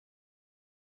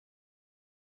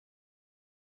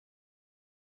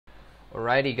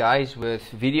Alrighty guys, with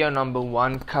video number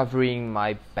 1 covering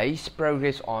my base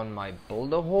progress on my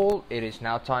builder haul, it is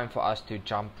now time for us to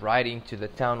jump right into the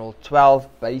Town Hall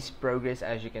 12 base progress.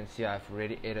 As you can see, I've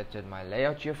already edited my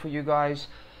layout here for you guys.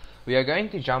 We are going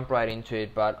to jump right into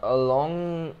it, but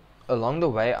along the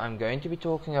way I'm going to be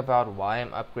talking about why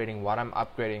I'm upgrading,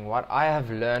 what I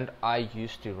have learned. I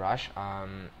used to rush.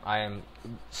 I am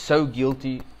so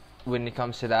guilty when it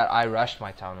comes to that. I rushed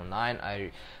my Town Hall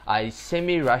 9, I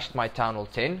semi-rushed my Town Hall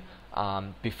 10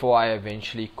 before I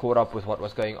eventually caught up with what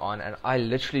was going on, and I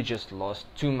literally just lost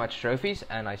too much trophies,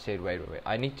 and I said wait,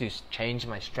 I need to change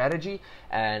my strategy,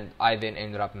 and I then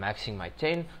ended up maxing my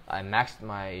 10. I maxed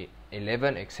my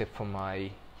 11 except for my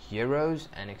heroes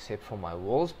and except for my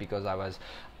walls, because I was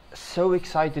so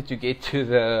excited to get to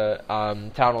the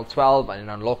Town Hall 12 and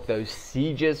unlock those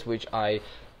sieges, which I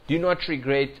do not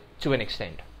regret to an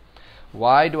extent.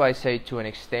 Why do I say to an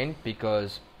extent?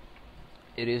 Because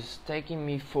it is taking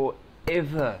me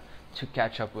forever to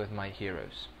catch up with my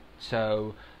heroes.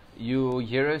 So your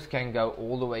heroes can go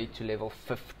all the way to level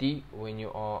 50 when you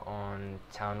are on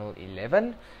Town Hall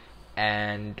 11,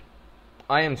 and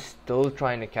I am still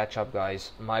trying to catch up,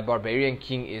 guys. My Barbarian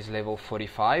King is level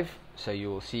 45, so you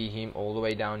will see him all the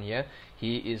way down here.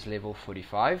 He is level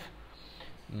 45.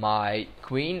 My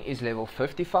Queen is level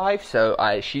 55, so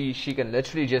she can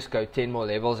literally just go 10 more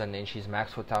levels and then she's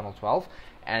maxed for Town Hall 12.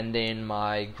 And then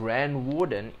my Grand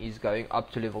Warden is going up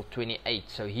to level 28,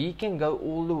 so he can go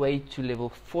all the way to level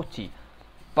 40.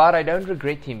 But I don't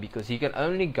regret him, because he can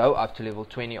only go up to level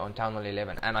 20 on Town Hall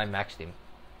 11, and I maxed him.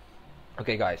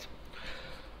 Okay guys,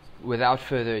 without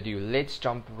further ado, let's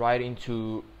jump right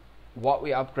into what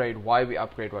we upgrade, why we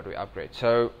upgrade, what we upgrade.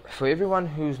 So for everyone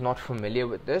who's not familiar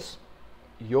with this,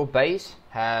 your base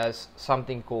has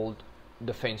something called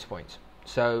defense points.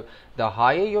 So the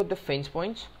higher your defense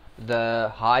points,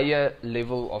 the higher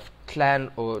level of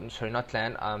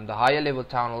the higher level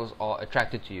town halls are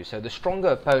attracted to you. So the stronger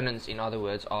opponents, in other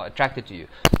words, are attracted to you.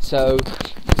 So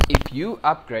if you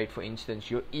upgrade, for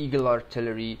instance, your Eagle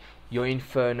Artillery, your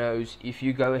Infernos, if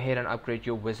you go ahead and upgrade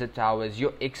your Wizard Towers,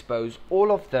 your Expos,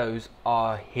 all of those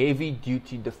are heavy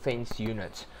duty defense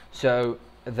units. So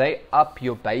they up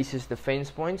your base's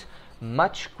defense points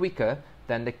much quicker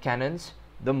than the cannons,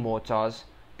 the mortars,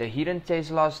 the hidden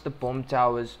Teslas, the bomb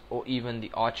towers, or even the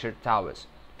archer towers.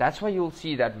 That's why you'll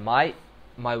see that my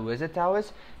Wizard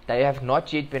Towers, they have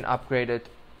not yet been upgraded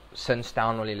since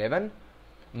Town Hall 11.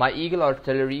 My Eagle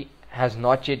Artillery has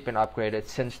not yet been upgraded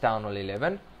since Town Hall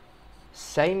 11.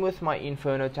 Same with my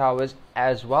Inferno Towers,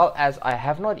 as well as I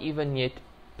have not even yet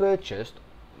purchased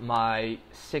my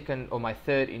second or my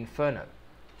third Inferno.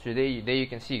 So there you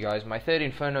can see, guys, my third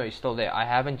Inferno is still there. I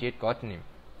haven't yet gotten him.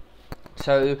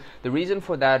 So the reason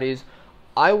for that is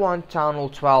I want Town Hall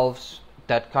 12s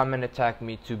that come and attack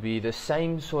me to be the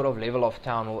same sort of level of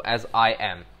Town Hall as I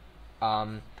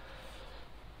am.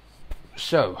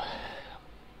 So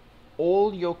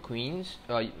all your queens,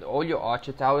 all your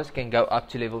archer towers can go up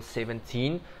to level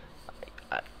 17.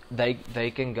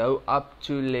 They can go up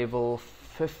to level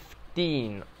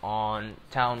 15 on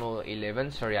Town Hall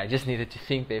 11. Sorry, I just needed to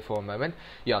think there for a moment.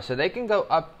 Yeah, so they can go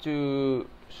up to,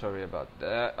 sorry about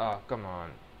that, oh come on.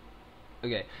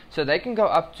 Okay, so they can go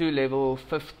up to level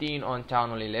 15 on Town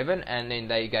Hall 11, and then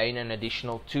they gain an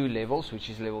additional 2 levels, which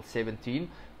is level 17.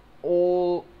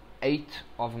 All 8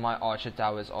 of my archer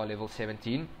towers are level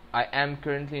 17. I am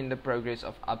currently in the progress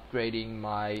of upgrading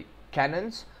my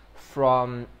cannons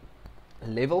from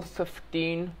level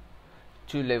 15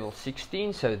 to level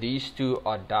 16. So these two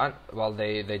are done. Well,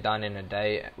 they're done in a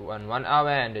day in 1 hour,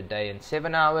 and a day in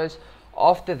 7 hours.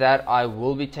 After that, I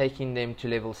will be taking them to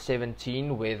level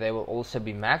 17, where they will also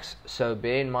be max. So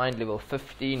bear in mind, level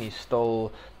 15 is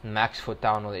still max for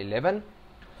Town Hall 11.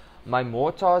 My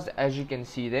mortars, as you can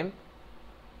see them,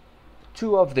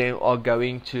 2 of them are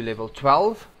going to level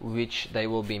 12, which they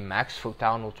will be max for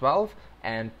Town Hall 12,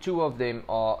 and 2 of them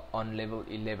are on level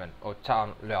 11 or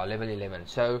level 11.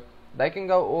 So they can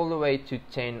go all the way to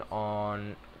 10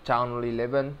 on Town Hall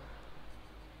 11.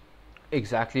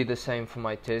 Exactly the same for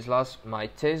my Teslas. My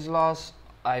Teslas,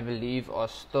 I believe, are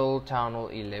still Town Hall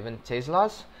 11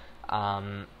 Teslas.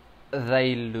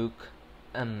 They look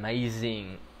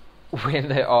amazing when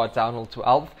they are Town Hall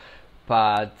 12,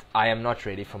 but I am not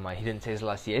ready for my hidden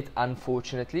Teslas yet,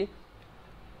 unfortunately.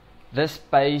 This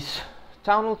base,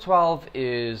 Town Hall 12,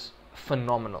 is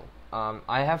phenomenal.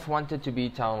 I have wanted to be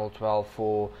Town Hall 12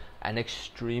 for an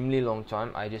extremely long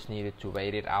time. I just needed to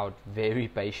wait it out very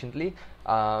patiently.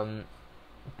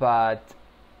 But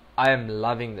I am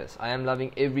loving this. I am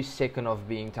loving every second of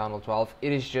being Town Hall 12.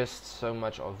 It is just so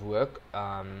much of work.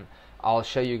 I'll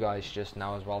show you guys just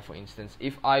now as well. For instance,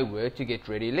 if I were to get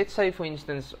ready, let's say for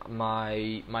instance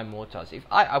my mortars, if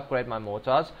I upgrade my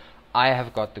mortars, I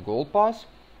have got the gold pass.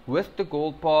 With the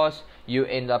gold pass, you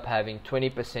end up having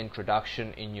 20%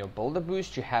 reduction in your builder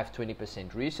boost, you have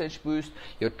 20% research boost,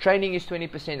 your training is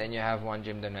 20%, and you have 1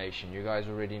 gem donation. You guys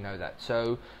already know that.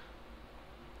 So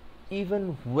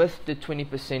even with the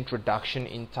 20% reduction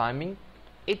in timing,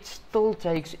 it still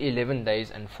takes 11 days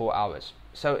and 4 hours.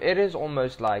 So it is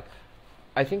almost like,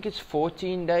 I think it's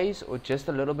 14 days or just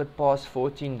a little bit past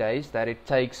 14 days that it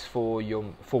takes for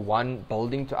one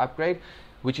building to upgrade.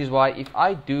 Which is why if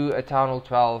I do a Town Hall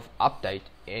 12 update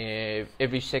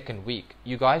every second week,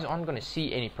 you guys aren't going to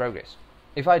see any progress.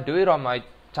 If I do it on my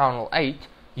Town Hall 8,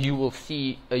 you will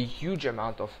see a huge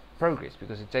amount of progress,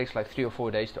 because it takes like 3 or 4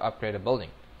 days to upgrade a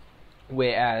building.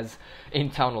 Whereas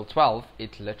in Town Hall 12,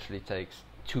 it literally takes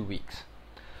 2 weeks.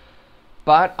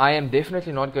 But I am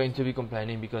definitely not going to be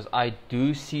complaining, because I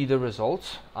do see the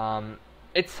results.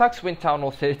 It sucks when Town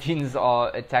Hall 13s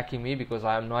are attacking me, because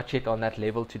I am not yet on that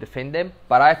level to defend them.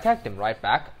 But I attack them right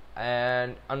back.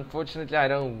 And unfortunately I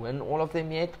don't win all of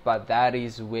them yet. But that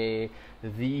is where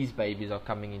these babies are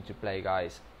coming into play,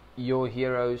 guys. Your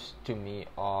heroes to me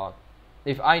are...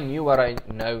 If I knew what I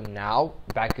know now,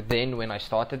 back then when I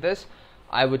started this,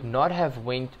 I would not have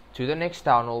went to the next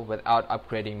Town Hall without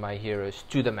upgrading my heroes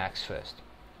to the max first.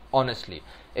 Honestly,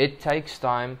 it takes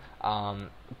time,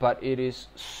 but it is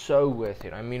so worth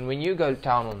it. I mean, when you go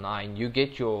Town Hall 9, you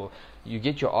get your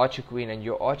Archer Queen, and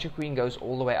your Archer Queen goes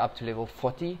all the way up to level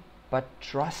 40. But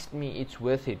trust me, it's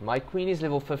worth it. My Queen is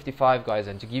level 55, guys,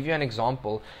 and to give you an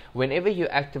example, whenever you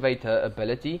activate her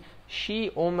ability, she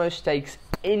almost takes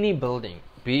any building,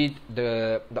 be it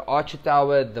the Archer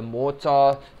Tower, the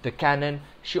Mortar, the Cannon.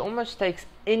 She almost takes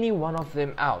any one of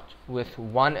them out with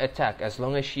one attack, as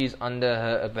long as she's under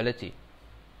her ability.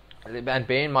 And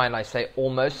bear in mind, I say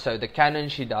almost, so the Cannon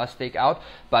she does take out,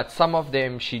 but some of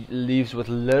them she leaves with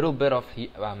a little bit of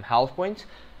health points.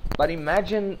 But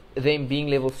imagine them being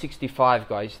level 65,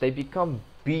 guys. They become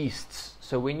beasts.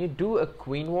 So when you do a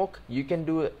Queen Walk, you can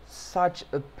do such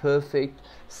a perfect,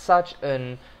 such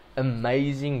an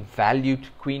amazing valued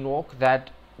Queen Walk that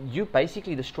you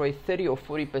basically destroy 30 or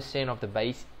 40% of the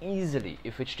base easily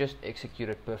if it's just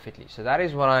executed perfectly. So that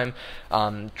is what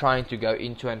I'm trying to go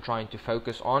into and trying to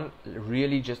focus on,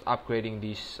 really just upgrading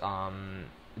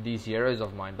these heroes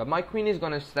of mine. But my Queen is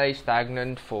going to stay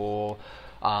stagnant for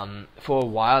a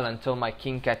while until my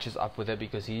King catches up with her,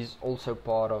 because he's also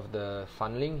part of the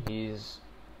funneling. He's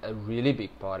a really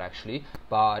big part actually.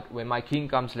 But when my King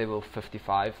comes level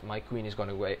 55, my Queen is going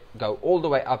to go all the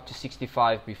way up to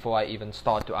 65 before I even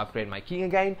start to upgrade my King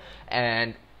again.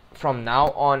 And from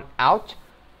now on out,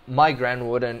 my Grand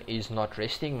Warden is not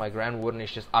resting. My Grand Warden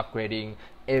is just upgrading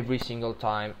every single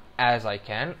time as I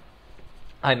can.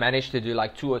 I managed to do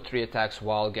like 2 or 3 attacks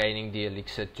while gaining the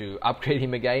elixir to upgrade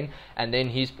him again, and then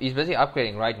he's busy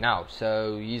upgrading right now.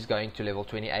 So he's going to level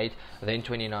 28, then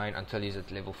 29, until he's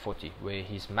at level 40, where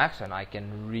he's max, and I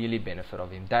can really benefit of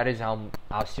him. That is how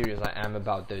serious I am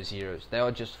about those heroes. They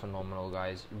are just phenomenal,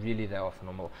 guys. Really, they are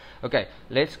phenomenal. Okay,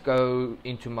 let's go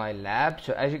into my lab.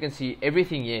 So as you can see,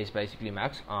 everything here is basically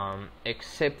max,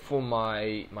 except for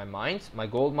my mines, my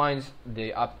gold mines.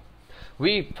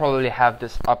 We probably have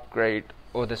this upgrade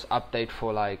or this update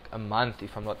for like a month,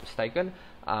 if I'm not mistaken.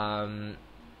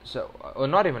 Or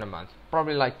not even a month,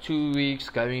 probably like 2 weeks,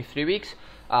 going 3 weeks.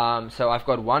 So I've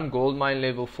got one gold mine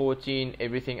level 14,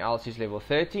 everything else is level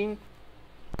 13.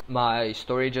 My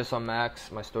storages are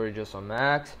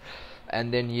max,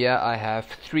 and then here I have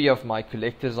 3 of my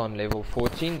collectors on level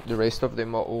 14. The rest of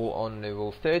them are all on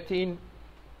level 13.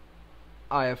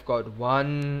 I have got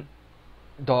one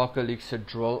Dark Elixir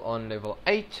drill on level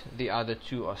 8, the other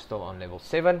 2 are still on level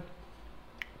 7,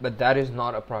 but that is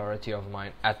not a priority of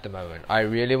mine at the moment. I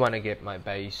really want to get my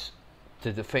base,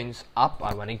 the defense up.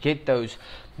 I want to get those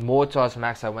mortars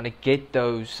max, I want to get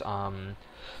those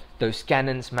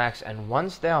cannons max, and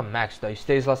once they are max, those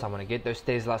Teslas, I want to get those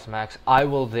Teslas max. I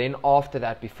will then, after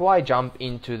that, before I jump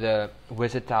into the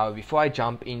Wizard Tower, before I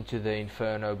jump into the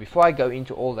Inferno, before I go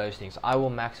into all those things, I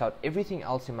will max out everything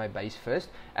else in my base first.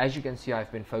 As you can see,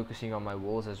 I've been focusing on my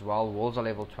walls as well. Walls are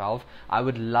level 12. I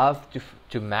would love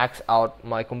to max out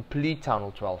my complete Town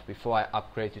Hall 12 before I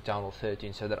upgrade to Town Hall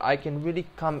 13, so that I can really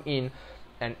come in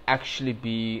and actually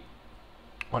be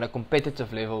on a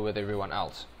competitive level with everyone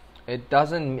else. It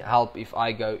doesn't help if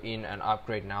I go in and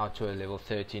upgrade now to a level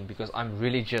 13, because I'm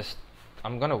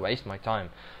gonna waste my time.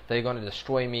 They're gonna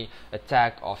destroy me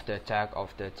attack after attack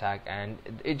after attack, and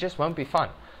it just won't be fun.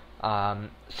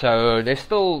 So there's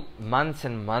still months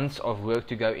and months of work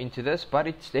to go into this, but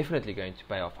it's definitely going to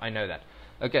pay off. I know that.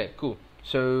 Okay, cool.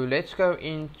 So let's go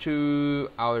into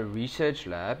our research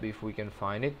lab if we can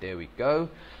find it. There we go.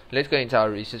 Let's go into our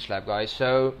research lab, guys.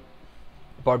 So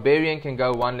Barbarian can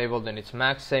go one level, then it's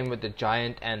max. Same with the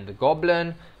Giant and the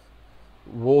Goblin.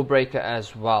 Warbreaker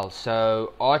as well.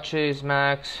 So Archer is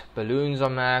max, Balloons are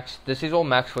max. This is all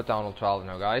max for Town Hall 12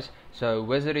 now, guys. So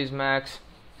Wizard is max,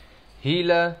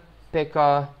 Healer,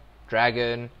 P.E.K.K.A,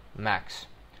 Dragon, max.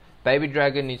 Baby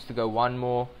Dragon needs to go one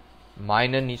more.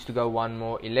 Miner needs to go one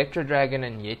more. Electro Dragon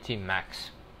and Yeti max.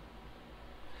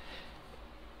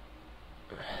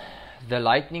 The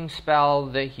lightning spell,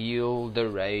 the heal, the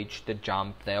rage, the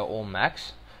jump, they are all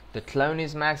max. The clone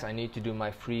is max. I need to do my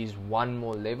freeze one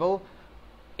more level.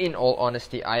 In all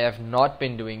honesty, I have not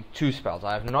been doing two spells.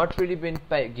 I have not really been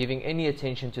giving any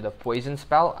attention to the poison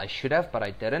spell. I should have, but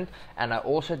I didn't. And I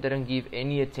also didn't give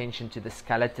any attention to the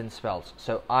skeleton spells.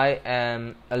 So I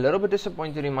am a little bit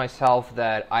disappointed in myself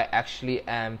that I actually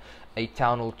am a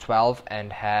Town Hall 12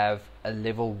 and have a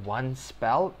level 1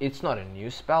 spell. It's not a new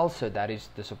spell, so that is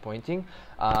disappointing.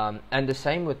 And the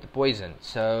same with the poison.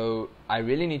 So I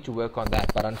really need to work on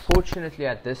that. But unfortunately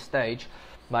at this stage,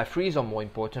 my freeze are more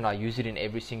important. I use it in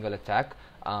every single attack,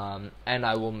 and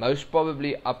I will most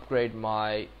probably upgrade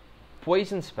my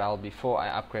poison spell before I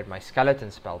upgrade my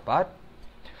skeleton spell. But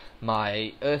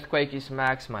my earthquake is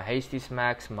max, my haste is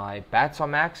max, my bats are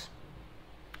max.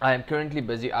 I am currently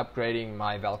busy upgrading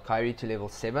my Valkyrie to level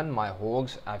 7. My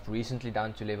Hogs I've recently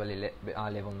done to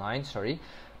level 9. Sorry,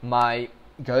 my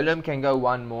Golem can go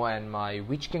one more, and my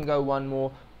Witch can go one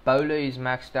more. Bowler is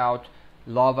maxed out.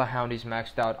 Lava Hound is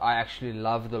maxed out. I actually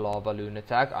love the Lava Loon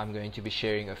attack. I'm going to be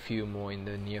sharing a few more in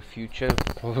the near future,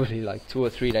 probably like 2 or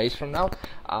 3 days from now.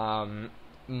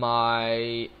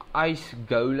 My Ice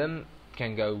Golem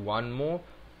can go one more.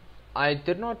 I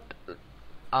did not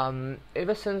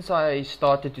ever since I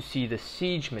started to see the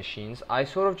siege machines, I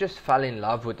sort of just fell in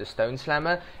love with the Stone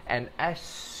Slammer, and as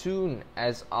soon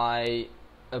as I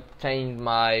obtained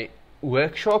my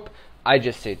workshop, I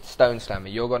just said, Stone Slammer,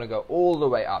 you're gonna go all the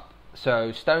way up.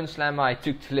 So Stone Slammer I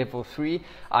took to level 3.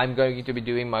 I'm going to be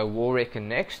doing my War Wrecker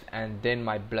next, and then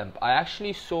my Blimp. I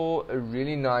actually saw a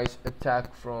really nice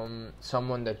attack from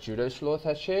someone that Judo Sloth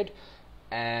has shared,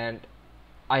 and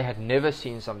I had never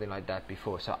seen something like that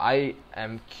before. So I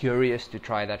am curious to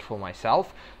try that for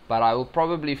myself, but I will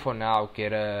probably for now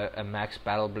get a max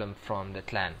battle Blimp from the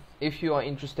clan. If you are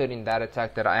interested in that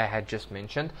attack that I had just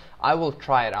mentioned, I will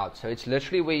try it out. So it's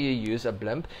literally where you use a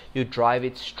Blimp, you drive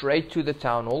it straight to the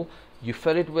Town Hall, you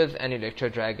fill it with an Electro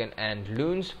Dragon and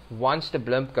Loons. Once the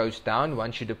Blimp goes down,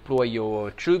 once you deploy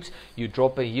your troops, you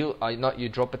drop a heal, you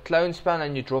drop a clone spell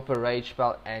and you drop a rage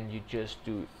spell, and you just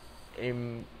do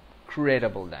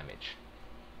incredible damage.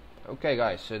 Okay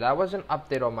guys, so that was an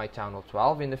update on my Town Hall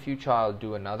 12. In the future I'll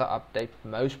do another update,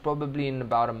 most probably in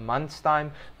about a month's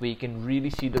time, where you can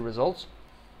really see the results,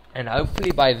 and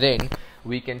hopefully by then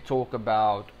we can talk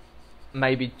about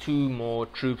maybe 2 more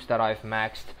troops that I've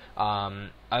maxed.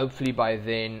 Hopefully by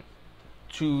then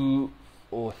 2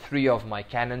 or 3 of my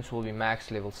cannons will be maxed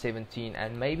level 17,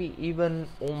 and maybe even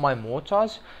all my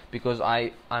mortars, because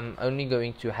I'm only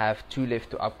going to have 2 left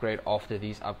to upgrade after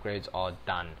these upgrades are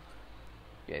done.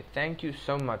 Okay, thank you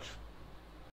so much